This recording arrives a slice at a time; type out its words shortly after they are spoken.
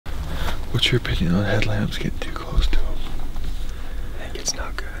What's your opinion on headlamps getting too close to them? I think it's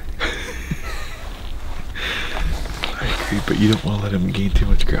not good. I agree, but you don't want to let him gain too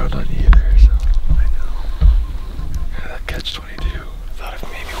much ground on you either, so. I know. Yeah, that catch-22. I thought if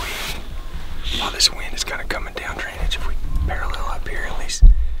maybe while this wind is kind of coming down drainage, if we parallel up here, at least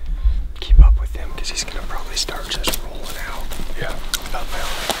keep up with him, because he's going to probably start just rolling out. Yeah.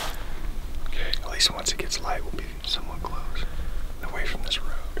 Uphill. Okay. At least once it gets light, we'll be somewhat close, away from this road.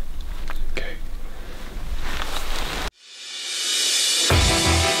 Okay.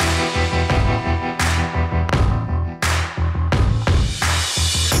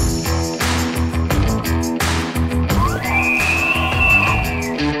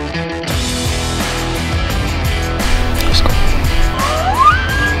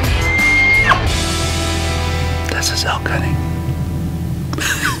 This is elk hunting.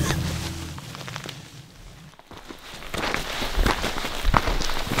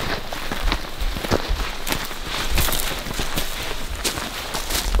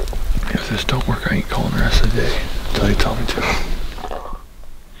 If this don't work, I ain't calling the rest of the day until you tell me to.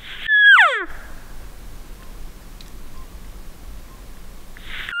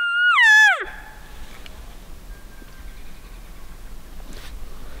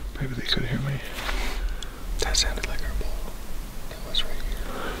 Maybe they could hear me. That sounded like our bull. That was right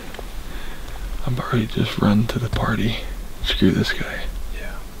here. I'm about ready to just run to the party. Screw this guy.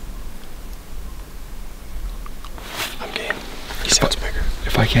 Yeah. I'm game. He sounds bigger.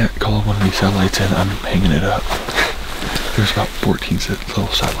 If I can't call one of these satellites in, I'm hanging it up. There's about 14 little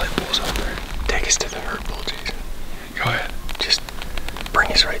satellite bulls out there. Take us to the herd bull, Jason. Go ahead. Just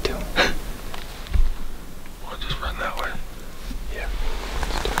bring us right to him. I'll just run that way. Yeah.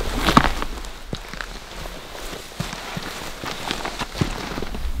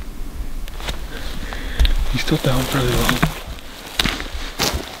 He's still down fairly low.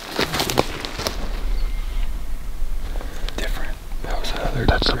 Different. That was that other.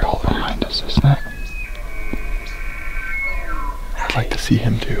 That's the bull behind us, isn't it? I'd like to see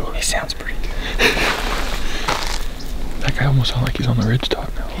him too. He sounds pretty good. That guy almost sounds like he's on the ridge top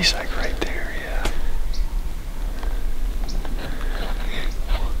now. He's like right there, yeah.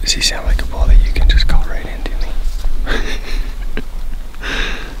 Does he sound like a bull that you can just call right into me?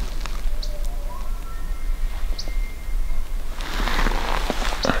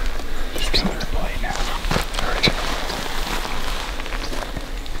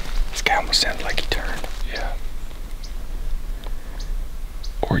 This guy almost sounded like he turned. Yeah.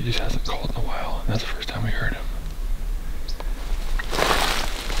 Or he just hasn't called in a while, and that's the first time we heard him.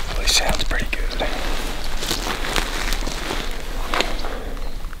 Well, he sounds pretty good.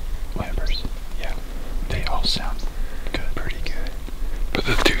 Webbers. Yeah. They all sound good. Pretty good. But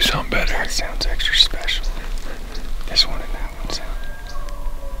the two sound better. That sounds extra special. This one and that one sound.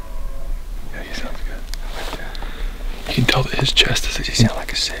 Yeah, he sounds good. I like that. You can tell that his chest is Does he sound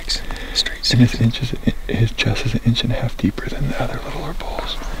like a 6? Straight and 6. his chest is 1.5 inches deeper than the other littler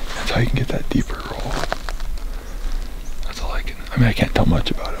bulls. That's how you can get that deeper roll. That's all I can. I mean, I can't tell much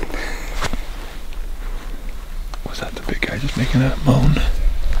about him. Was that the big guy just making that moan? Now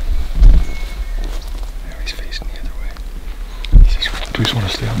he's facing the other way. He's just Do we just want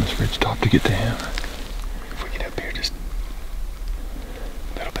to stay on this ridge top to get to him? If we get up here just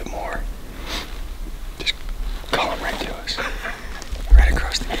a little bit more, just call him right to us. Right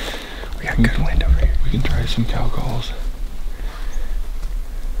across the... We got good wind over here. We can try some cow calls.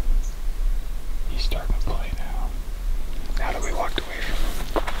 He's starting to play now. Now that we walked away from him.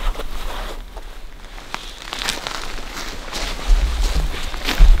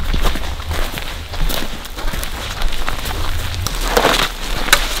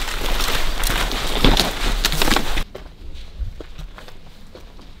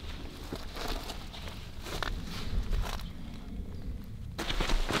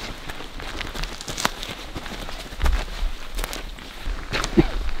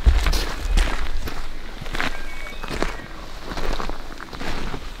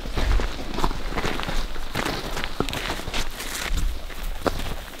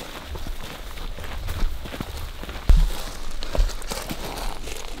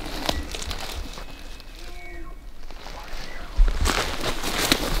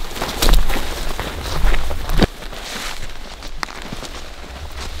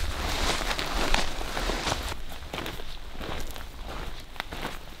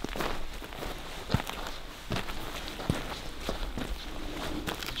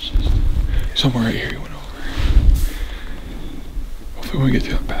 Somewhere right here he went over. Hopefully when we get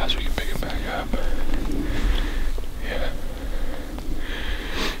to that pass we can pick him back up. Yeah.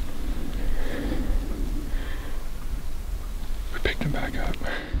 We picked him back up.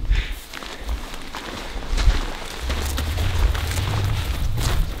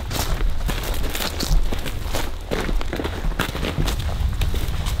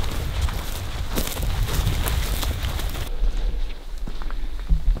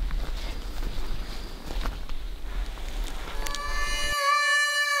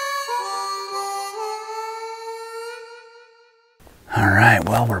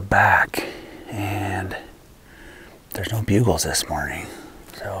 bugles this morning.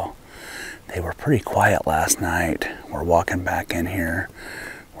 So they were pretty quiet last night. We're walking back in here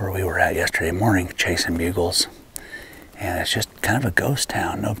where we were at yesterday morning chasing bugles. And it's just kind of a ghost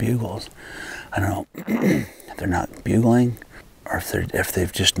town, no bugles. I don't know if they're not bugling or if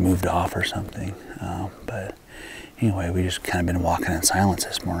they've just moved off or something. But anyway, we just kind of been walking in silence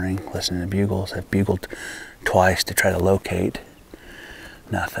this morning, listening to bugles. I've bugled twice to try to locate.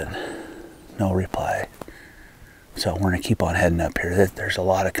 Nothing. No reply. So we're going to keep on heading up here. There's a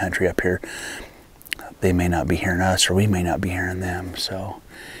lot of country up here. They may not be hearing us, or we may not be hearing them. So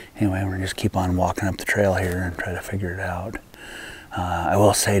anyway, we're going to just keep on walking up the trail here and try to figure it out. I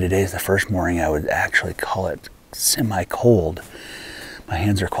will say today's the first morning I would actually call it semi-cold. My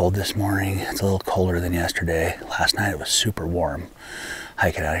hands are cold this morning. It's a little colder than yesterday. Last night it was super warm.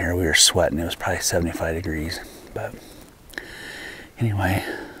 Hiking out here, we were sweating. It was probably 75 degrees. But anyway,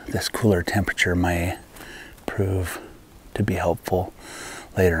 this cooler temperature may prove to be helpful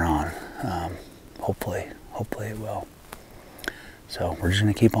later on. Hopefully it will. So we're just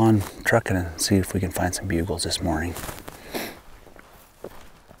gonna keep on trucking and see if we can find some bugles this morning.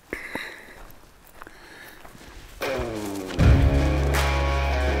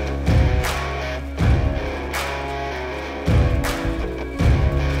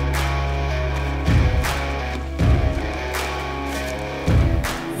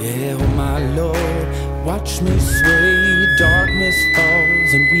 Yeah, oh my Lord, watch me sway. Darkness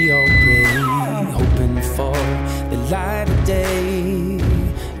falls and we all pray, hoping for the light of day.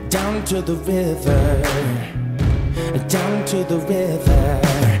 Down to the river, down to the river.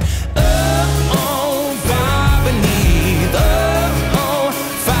 Up on fire beneath, up on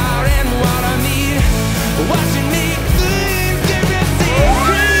fire and water meet. Watching me clean, give me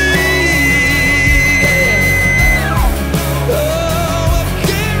free. Oh,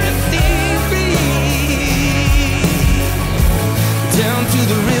 give me free. Down to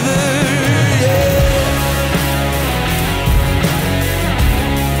the river, yeah.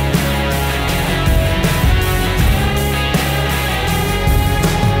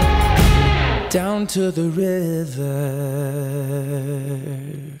 Down to the river.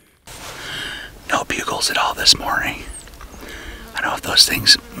 No bugles at all this morning. I don't know if those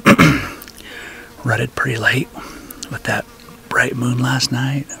things rutted pretty late with that bright moon last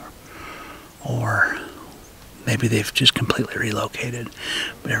night, or maybe they've just completely relocated,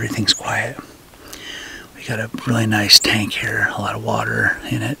 but everything's quiet. We got a really nice tank here, a lot of water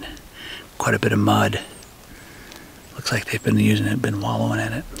in it, quite a bit of mud. Looks like they've been using it, been wallowing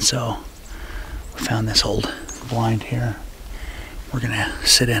in it. So we found this old blind here. We're gonna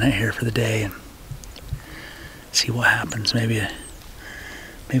sit in it here for the day and see what happens. Maybe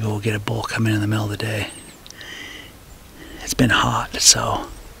we'll get a bull come in the middle of the day. It's been hot, so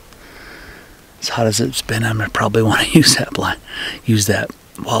as hot as it's been, I'm gonna probably want to use that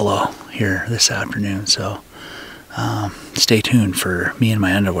wallow here this afternoon. So stay tuned for me in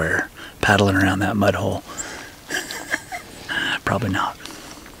my underwear paddling around that mud hole. Probably not.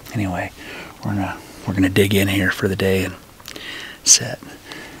 Anyway, we're gonna dig in here for the day and sit.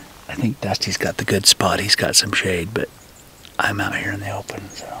 I think Dusty's got the good spot. He's got some shade, but I'm out here in the open.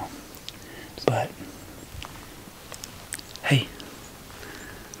 So, but hey,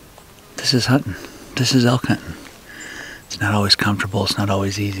 this is hunting. This is elk hunting. It's not always comfortable. It's not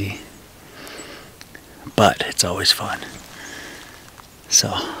always easy, but it's always fun.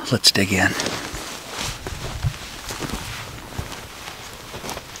 So let's dig in.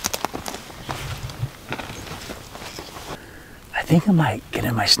 I think I might get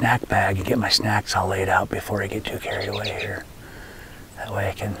in my snack bag and get my snacks all laid out before I get too carried away here. That way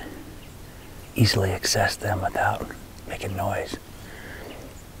I can easily access them without making noise.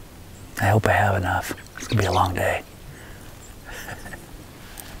 I hope I have enough. It's gonna be a long day.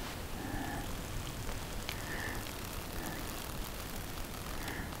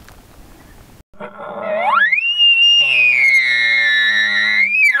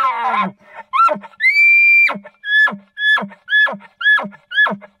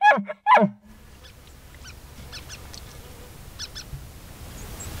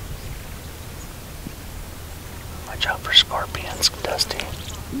 Watch out for scorpions, Dusty.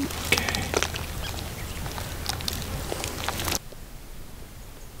 Okay.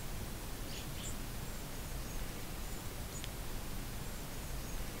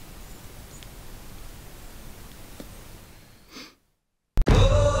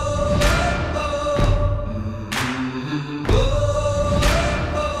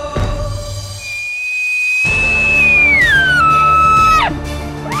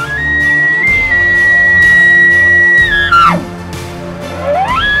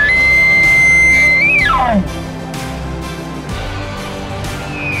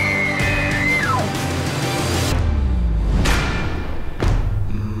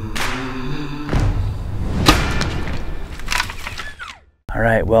 All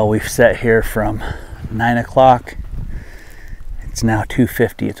right, well, we've sat here from 9 o'clock. It's now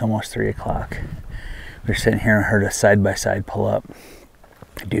 2:50, it's almost 3 o'clock. We're sitting here and heard a side-by-side pull up.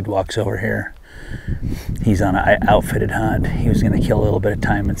 A dude walks over here. He's on an outfitted hunt. He was gonna kill a little bit of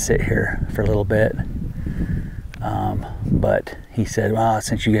time and sit here for a little bit. But he said, well,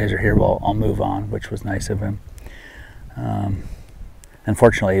 since you guys are here, well, I'll move on, which was nice of him.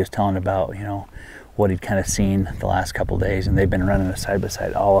 Unfortunately, he was telling about, you know, what he'd kind of seen the last couple days, and they've been running a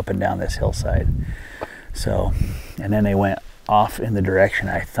side-by-side all up and down this hillside. So, and then they went off in the direction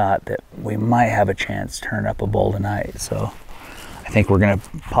I thought that we might have a chance to turn up a bull tonight. So I think we're gonna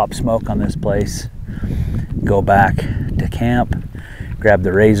pop smoke on this place, go back to camp, grab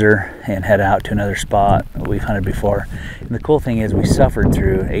the razor, and head out to another spot we've hunted before. And the cool thing is we suffered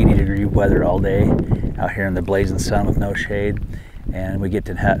through 80-degree weather all day out here in the blazing sun with no shade, and we get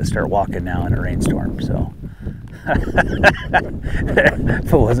to start walking now in a rainstorm. So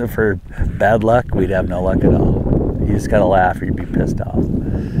if it wasn't for bad luck, we'd have no luck at all. You just gotta laugh or you'd be pissed off.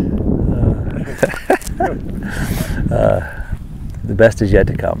 The best is yet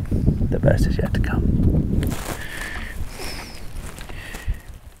to come. The best is yet to come.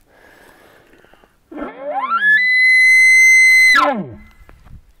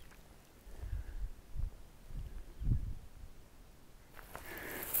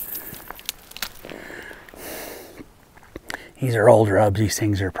 These are old rubs. These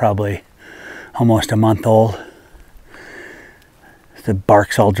things are probably almost a month old. The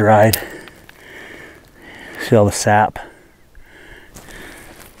bark's all dried. See all the sap.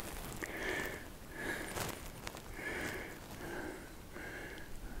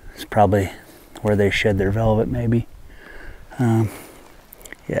 It's probably where they shed their velvet, maybe.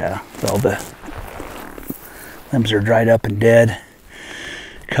 Yeah, all the limbs are dried up and dead,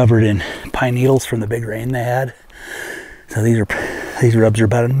 covered in pine needles from the big rain they had. So these rubs are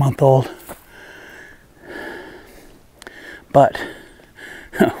about a month old. But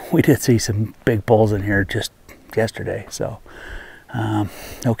we did see some big bulls in here just yesterday, so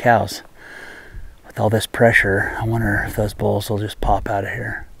no cows. With all this pressure, I wonder if those bulls will just pop out of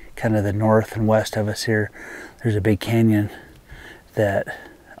here. Kind of the north and west of us here, there's a big canyon that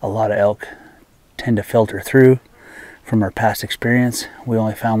a lot of elk tend to filter through. From our past experience, we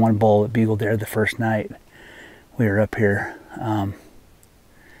only found one bull that bugled there the first night we were up here.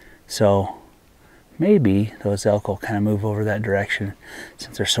 So maybe those elk will kind of move over that direction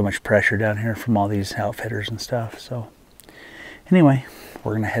since there's so much pressure down here from all these outfitters and stuff. So anyway,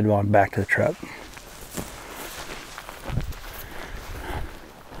 we're gonna head on back to the truck.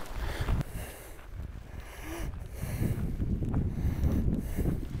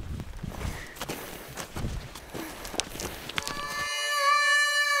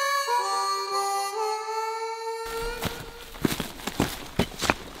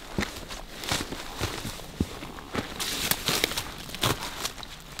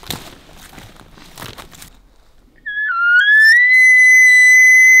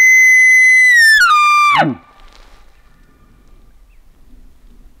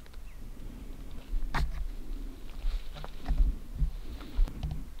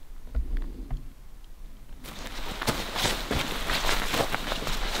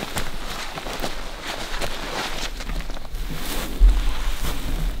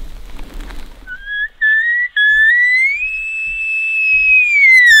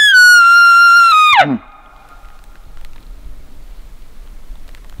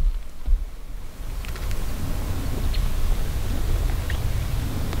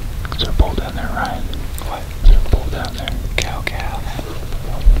 Is there a bull down there, Ryan? What? Is there a bull down there? Cow.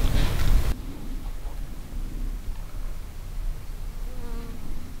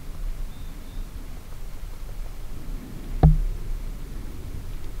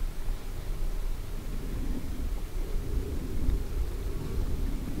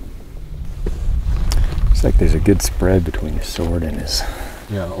 It's like there's a good spread between his sword and his...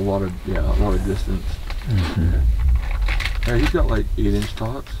 Yeah, a lot of distance. Mm-hmm. Yeah, he's got like 8-inch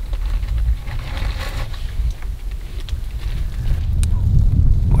tops.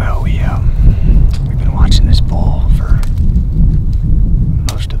 Well, we've been watching this bull for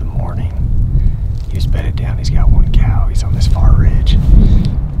most of the morning. He was bedded down. He's got one cow. He's on this far ridge.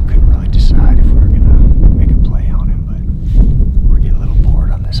 Couldn't really decide if we were gonna make a play on him, but we're getting a little bored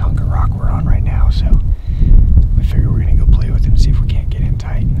on this hunk of rock we're on right now, so we figure we're gonna go play with him, see if we can't get in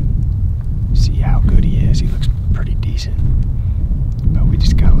tight and see how good he is. He looks pretty decent, but we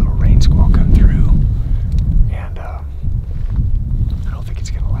just got a little rain squall come through, and I don't think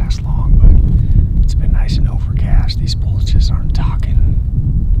it's gonna last long, but it's been nice and overcast. These bulls just aren't talking.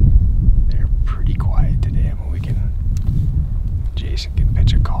 They're pretty quiet today. I mean, Jason can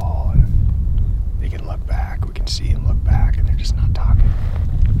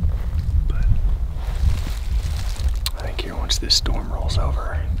this storm rolls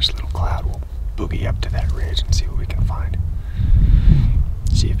over, this little cloud will boogie up to that ridge and see what we can find.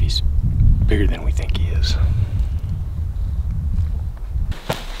 See if he's bigger than we think he is.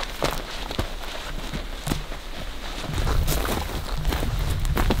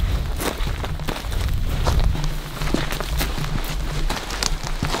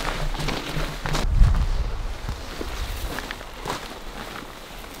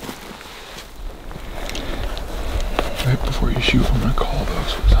 Right before you shoot, I'm gonna call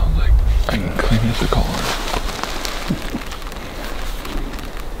those. So it sounds like I can claim it as a caller.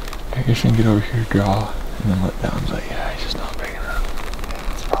 I guess I can get over here, draw, and then let down. It's like, yeah, he's just not big enough. Yeah,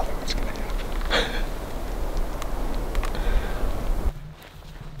 that's probably what's gonna happen.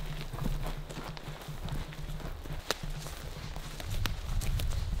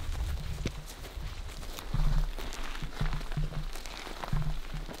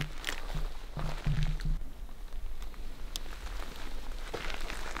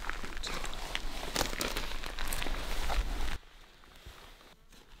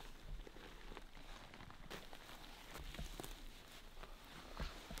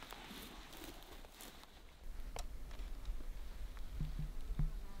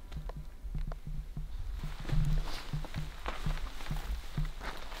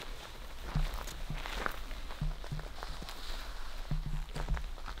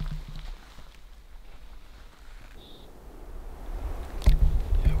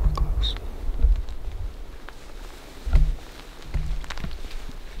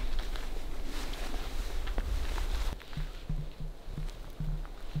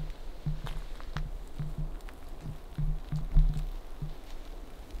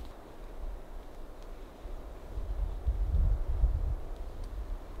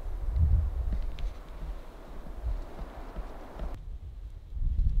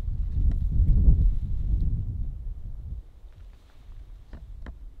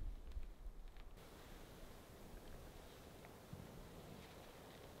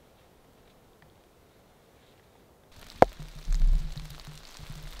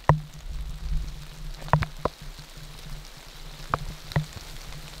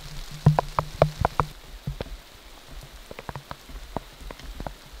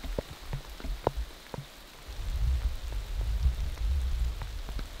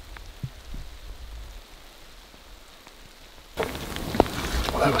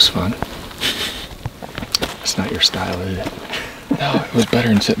 That was fun. It's not your style, is it? No, it was better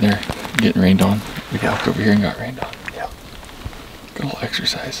than sitting there getting rained on. We walked over here and got rained on. Yeah. Good old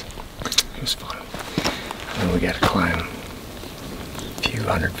exercise. It was fun. And then we got to climb a few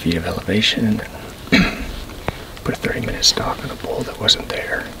hundred feet of elevation and put a 30-minute stalk on a bull that wasn't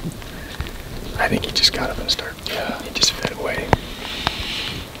there. I think he just got up and started. Yeah. He just fed away.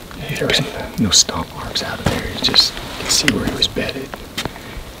 There was no stomp marks out of there. You just could see where he was bedded.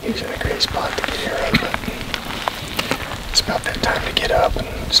 He was in a great spot to get here in, but it's about that time to get up and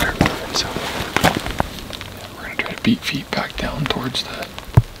start moving, so. Yeah, we're gonna try to beat feet back down towards the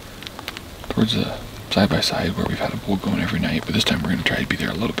side-by-side where we've had a bull going every night, but this time we're gonna try to be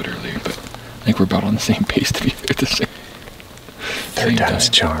there a little bit earlier, but I think we're about on the same pace to be there at the same Third time's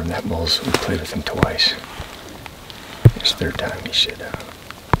a charm. That bull's, we played with him twice. This third time he should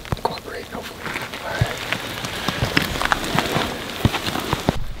cooperate, hopefully. All right.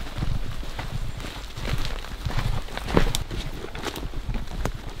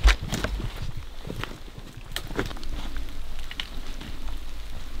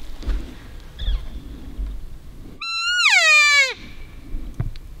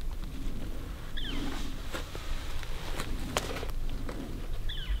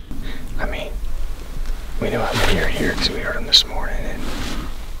 I mean, we know how many are here because we heard them this morning, and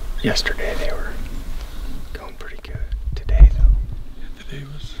yesterday they were going pretty good. Today, though, Yeah, today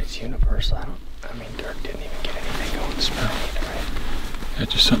was... it's universal. I mean, Dirk didn't even get anything going this morning, right? Yeah,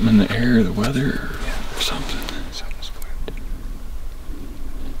 just something in the air, the weather, or something. Something's flipped.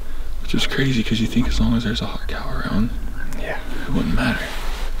 Which is crazy because you think as long as there's a hot cow around, Yeah. it wouldn't matter.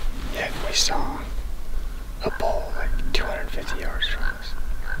 Yeah, we saw a bull like 250 yards from us.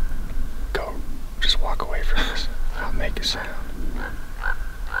 Go, just walk away from us, not make a sound.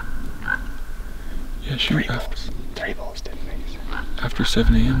 Yeah, shoot, Three bulls didn't make a sound. after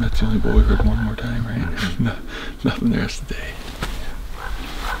 7 a.m., that's the only bull we heard one more time, right? No, nothing the rest of the day.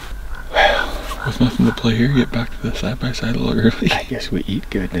 Well, with nothing to play here, get back to the side-by-side a little early. I guess we eat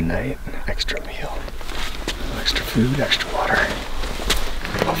good tonight. Extra meal, extra food, extra water.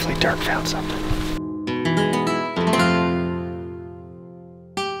 Hopefully Dirk found something.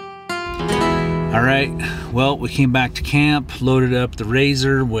 All right, well, we came back to camp, loaded up the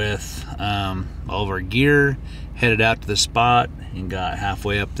Razor with all of our gear, headed out to the spot, and got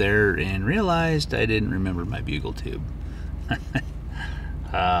halfway up there and realized I didn't remember my bugle tube.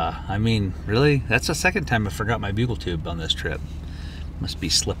 I mean, really? That's the second time I forgot my bugle tube on this trip. Must be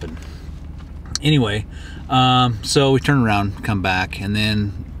slipping. Anyway, so we turned around, come back, and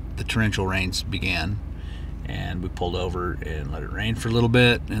then the torrential rains began. And we pulled over and let it rain for a little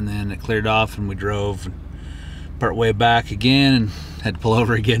bit, and then it cleared off, and we drove part way back again and had to pull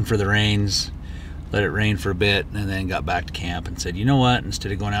over again for the rains, let it rain for a bit, and then got back to camp and said, you know what,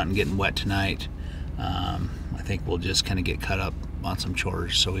 instead of going out and getting wet tonight, I think we'll just kind of get caught up on some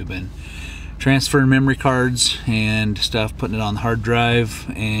chores. So we've been transferring memory cards and stuff, putting it on the hard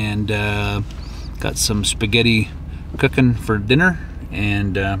drive, and got some spaghetti cooking for dinner.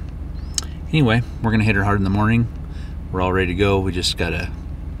 And anyway, we're gonna hit her hard in the morning. We're all ready to go. We just gotta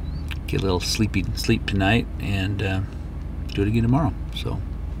get a little sleep tonight and do it again tomorrow. So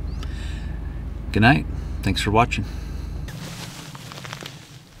good night, thanks for watching.